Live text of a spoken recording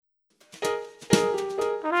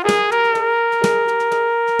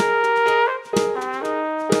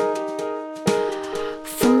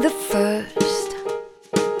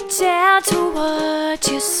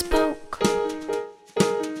spoke.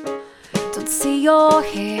 Don't see your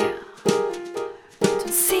hair, don't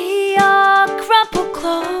see your crumpled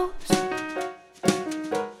clothes,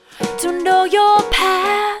 don't know your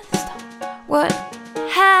past, what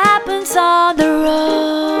happens on the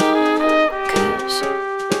road. 'Cause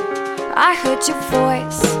I heard your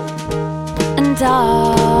voice and I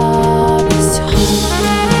was home.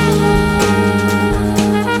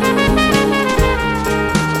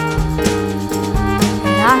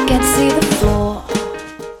 I can see the floor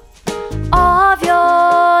of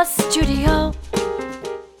your studio.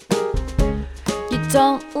 You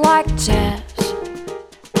don't like jazz,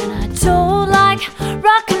 and I don't like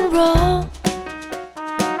rock and roll.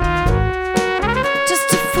 Just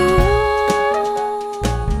a fool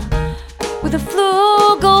with a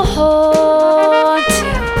flugelhorn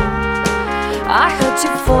till I heard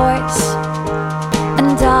your voice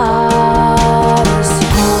and I was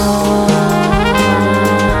home.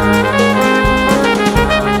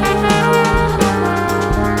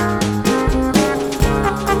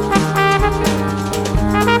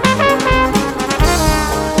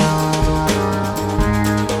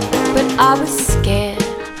 I was scared,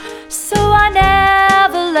 so I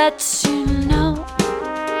never let you know.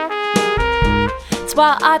 That's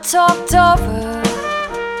why I talked over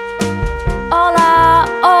all our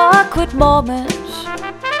awkward moments,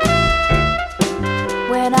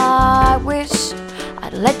 when I wish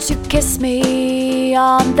I'd let you kiss me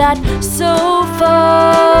on that sofa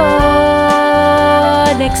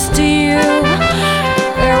next to you.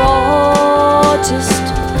 We're all just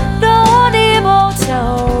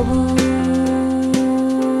non-emotional rooms.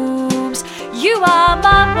 You are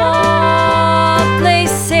my one.